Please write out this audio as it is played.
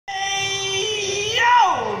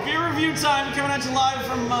Beer Time, coming at you live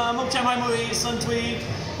from Mooktown High Movie, Sun Tweed,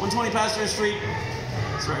 120 Pasteur Street.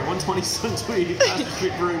 Sorry, 120 Sun Tweed, Pasteur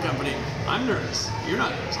Street Brewing Company. I'm nervous. You're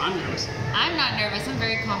not nervous. I'm nervous. I'm not nervous. I'm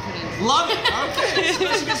very confident. Love it. Okay.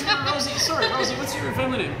 Special guest for Rosie. Sorry, Rosie. What's your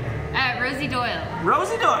family name? Rosie Doyle.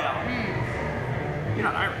 Rosie Doyle. You're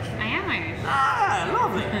not Irish. I am Irish. Ah,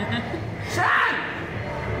 lovely. Sean!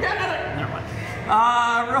 Yeah, never mind.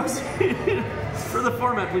 Rosie, for the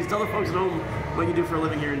format, please tell the folks at home what you do for a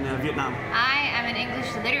living here in Vietnam. I am an English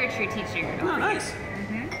literature teacher. Oh, nice.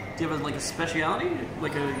 Do you have a speciality?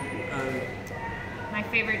 Like my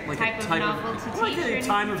favorite like type of novel to teach? Like a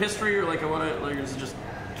time of history or like is it just...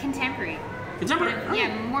 Contemporary. Contemporary? Kind of,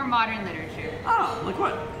 yeah, more modern literature. Oh, like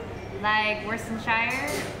what? Like Worcestershire,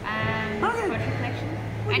 Okay. poetry collection.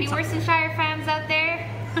 Any Worcestershire fans out there?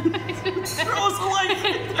 Throw us a like!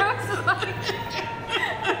 Throw us a like.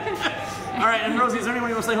 Alright, and Rosie, is there anyone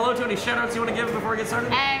you want to say hello to? Any shout outs you want to give before we get started?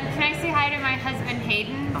 Can I say hi to my husband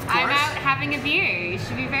Hayden? Of course. I'm out having a beer. You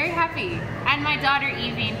should be very happy. And my daughter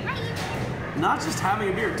Evie. Hi, Evie. Not just having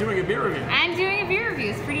a beer, doing a beer review. And doing a beer review.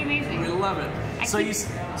 It's pretty amazing. We love it. Sorry, go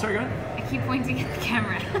ahead. I keep pointing at the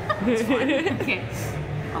camera. It's fine. Okay.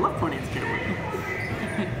 I love pointing at the camera.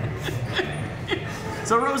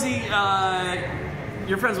 So Rosie,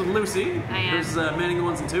 you're friends with Lucy. I am. Who's manning the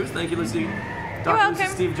ones and twos. Thank you, Lucy. You're welcome. Lucy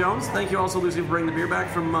Steve Jones. Thank you also, Lucy, for bringing the beer back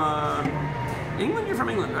from England. You're from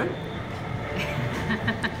England, right?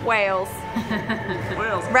 Wales.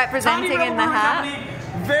 Wales. Representing Tiny in the Rebel hat. Brewing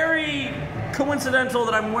Company. Very coincidental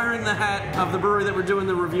that I'm wearing the hat of the brewery that we're doing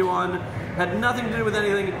the review on. Had nothing to do with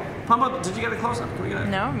anything. Pump up. Did you get a close up? Can we get it?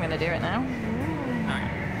 No, I'm gonna do it now.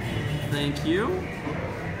 Thank you.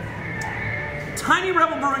 Tiny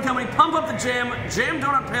Rebel Brewing Company, pump up the jam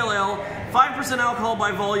donut pale ale, 5% alcohol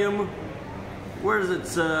by volume. Where is it?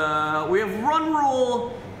 We have run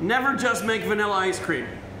rule, never just make vanilla ice cream.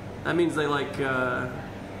 That means they like to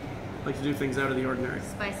do things out of the ordinary.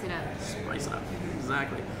 Spice it up. Spice it up,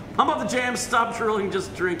 exactly. Pump up the jam, stop drooling,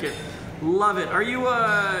 just drink it. Love it. Are you,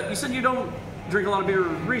 you said you don't drink a lot of beer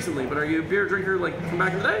recently, but are you a beer drinker like from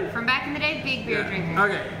back in the day? From back in the day, big beer drinker.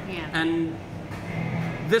 Okay. Yeah. And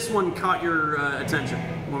this one caught your attention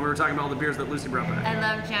when we were talking about all the beers that Lucy brought back. I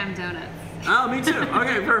love jam donuts. Oh, me too.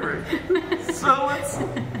 Okay, perfect. So let's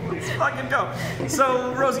fucking go.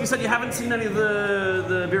 So Rosie, you said you haven't seen any of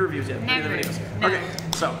the beer reviews yet. Never. Any of the videos. No. Okay,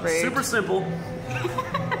 so Rude. super simple.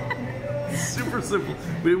 Super simple.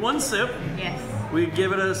 We do one sip. Yes. We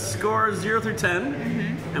give it a score 0 through 10,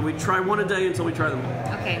 and we try one a day until we try them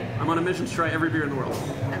all. Okay. I'm on a mission to try every beer in the world.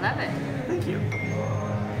 I love it. Thank you.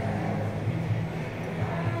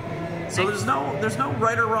 So there's no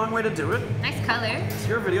right or wrong way to do it. Nice color. It's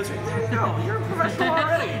your video. There you go. You're a professional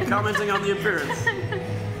already. Commenting on the appearance.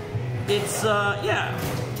 It's yeah.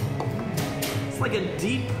 It's like a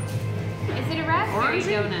deep. Is it a raspberry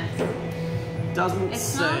Orangey? donut? Doesn't It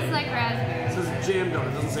say. smells like raspberry. It says jam donut.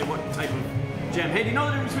 It doesn't say what type of jam. Hey, do you know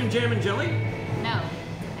the difference between jam and jelly? No.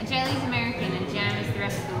 A jelly's American and jam is the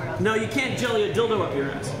rest of the world. No, you can't jelly a dildo up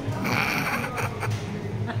your ass.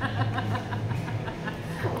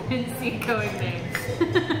 Didn't see it going there.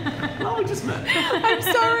 Oh, we just met. I'm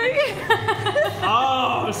sorry.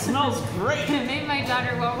 Oh, it smells great. Maybe my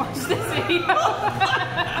daughter won't watch this video.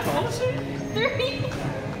 How old is she? 3.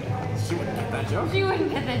 She wouldn't get that joke. She wouldn't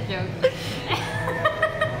get that joke.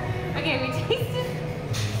 Okay, we tasted.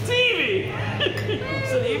 Evie!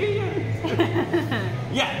 Is it Evie?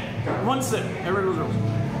 Yeah, one sip. Everybody knows rules.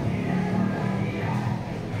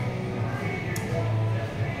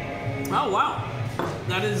 Oh, wow.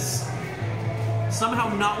 That is somehow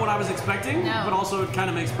not what I was expecting, No. but also it kind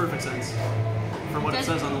of makes perfect sense from what it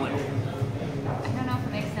says on the label. I don't know if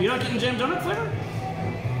it makes sense. You're not getting jam donut flavor?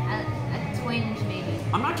 A twinge, maybe.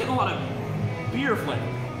 I'm not getting a lot of beer flavor.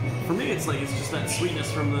 For me, it's just that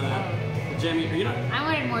sweetness from the jammy. You know? I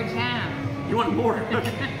wanted more jam. You want more?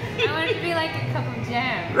 Okay. I want it to be like a cup of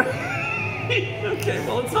jam. Okay,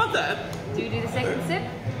 well, it's not that. Do we do the second sip?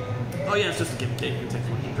 Oh, yeah, it's just a give and take. You can take as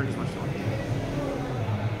much, drink as much as you want.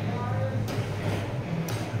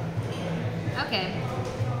 Okay.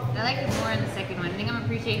 I like it more on the second one. I think I'm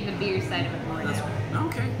appreciating the beer side of it more now.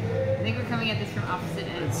 Okay. I think we're coming at this from opposite It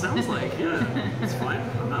ends. sounds like, yeah. It's fine.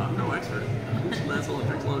 I'm no expert. I'm just an asshole that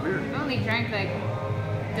drinks a lot of beer. I've only drank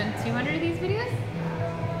done 200 of these videos?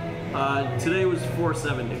 Today was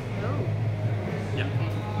 470. Oh. Yeah. Okay.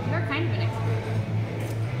 You're kind of an expert.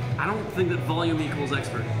 I don't think that volume equals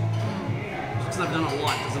expert. Just because I've done a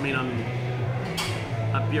lot doesn't mean I'm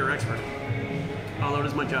a beer expert. Although it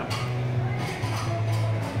is my job.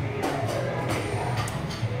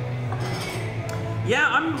 Yeah,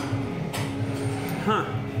 I'm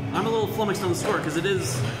a little flummoxed on the score because it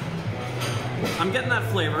is I'm getting that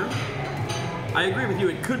flavor. I agree with you.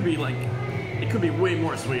 It could be like, it could be way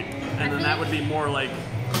more sweet, and then that would be more like.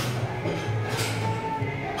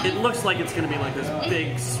 It looks like it's going to be like this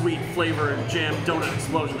big, sweet flavor jam donut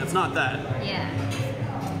explosion. It's not that. Yeah.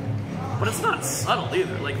 But it's not subtle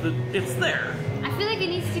either. Like it's there. I feel like it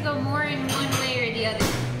needs to go more in one way or the other.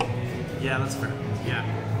 Yeah, that's fair. Yeah.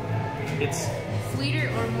 It's Sweeter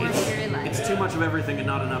or more bitter. It's too much of everything and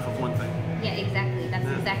not enough of one thing. Yeah, exactly. That's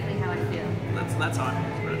exactly how I feel. That's how I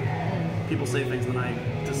feel. Right? People say things and I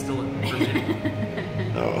distill it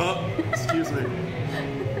verbatim. Oh, excuse me.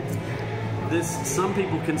 Some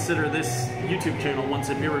people consider this YouTube channel, One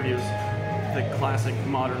Sip Beer Reviews, the classic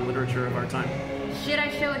modern literature of our time. Should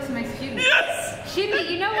I show it to my students? Yes! Should we?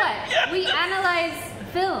 You know what? Yes! We analyze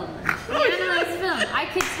film. We analyze film. I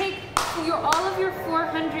could take all of your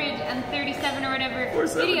 437 or whatever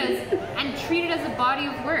videos and treat it as a body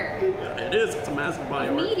of work. It is. It's a massive body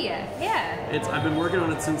of work. Media. Yeah. I've been working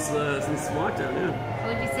on it since lockdown. Yeah.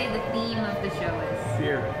 What would you say the theme of the show is?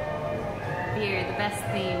 Beer. Beer, the best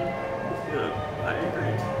theme. Yeah, I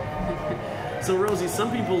agree. So Rosie,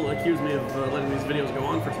 some people accuse me of letting these videos go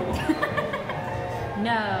on for too long.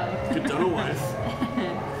 No. Don't know why.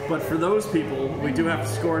 But for those people, we do have to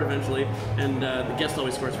score it eventually, and the guest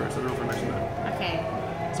always scores first. I don't know if I mentioned that. Okay.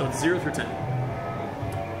 So it's 0 through 10. I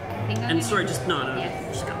think And sorry, just no.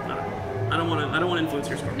 Yes. Just go. No. I don't want to influence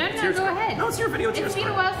your score. No, It's your go score. ahead. No, it's your video. It's your It's score.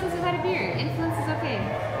 been a while since I've had a beer. Influence is okay.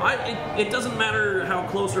 It doesn't matter how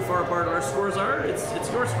close or far apart our scores are. It's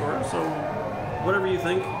your score. So whatever you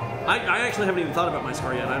think. I actually haven't even thought about my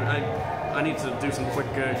score yet. I need to do some quick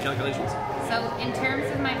calculations. So in terms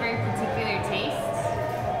of my very particular tastes.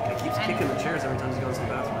 He keeps kicking the chairs every time he goes to the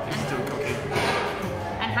bathroom. He's doing cocaine.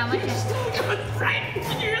 And how much Right? Did you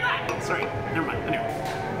hear that? Sorry. Never mind. Anyway.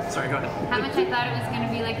 Sorry, go ahead. How much I thought it was going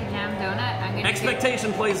to be like a jam donut. I'm gonna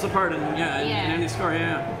Expectation plays a part in in any score,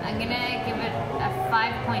 yeah. I'm going to give it a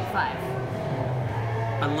 5.5.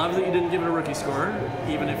 I love that you didn't give it a rookie score,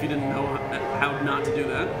 even if you didn't know how not to do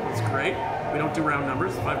that. It's great. We don't do round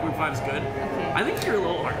numbers. 5.5 is good. Okay. I think you're a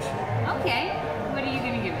little harsh. Okay. What are you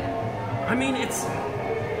going to give it? I mean, it's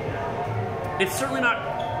certainly not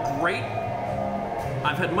great.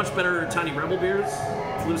 I've had much better Tiny Rebel beers.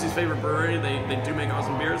 It's Lucy's favorite brewery. They do make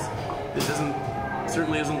awesome beers. This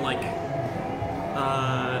certainly isn't like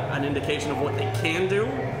an indication of what they can do.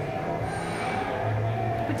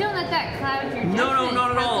 But don't let that cloud your judgment. No,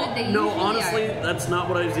 not at how all. good they No, usually honestly, are. that's not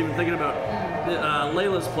what I was even thinking about.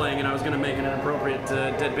 Layla's playing, and I was going to make an inappropriate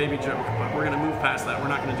dead baby joke, but we're going to move past that. We're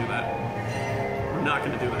not going to do that. We're not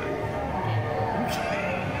going to do that.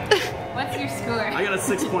 What's your score? I got a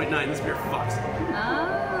 6.9. This beer fucks.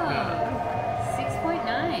 Oh.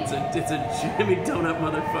 6.9. It's a Jimmy Donut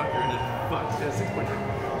motherfucker, and it fucks. Yeah, 6.9. I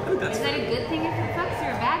think that's Is that a good thing if it fucks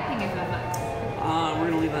or a bad thing if it fucks? we're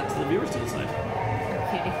going to leave that to the viewers to decide.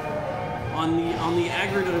 Okay. On the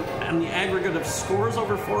aggregate of scores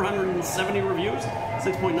over 470 reviews,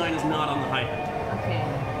 6.9 is not on the high end. Okay.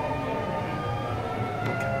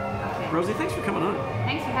 Rosie, thanks for coming on.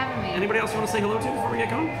 Thanks for having me. Anybody else you want to say hello to before we get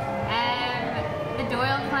going? The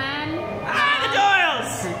Doyle clan. Ah, the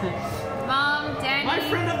Doyles! Mom, Danny. My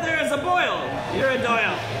friend up there is a Boyle. You're a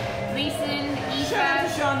Doyle. Gleason, Shout out to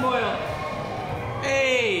Eva. Sean Boyle.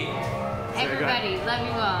 Hey. Everybody, love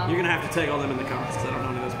you all. You're gonna have to tag all them in the comments because I don't know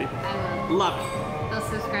any of those people. I will. Love it. They'll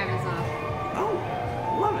subscribe as well. Oh,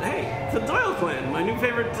 love it. Hey, the Doyle clan, my new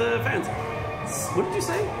favorite fans. What did you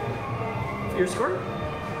say? Your score?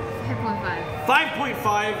 5.5.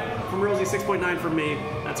 5.5 from Rosie, 6.9 from me.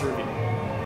 That's a review.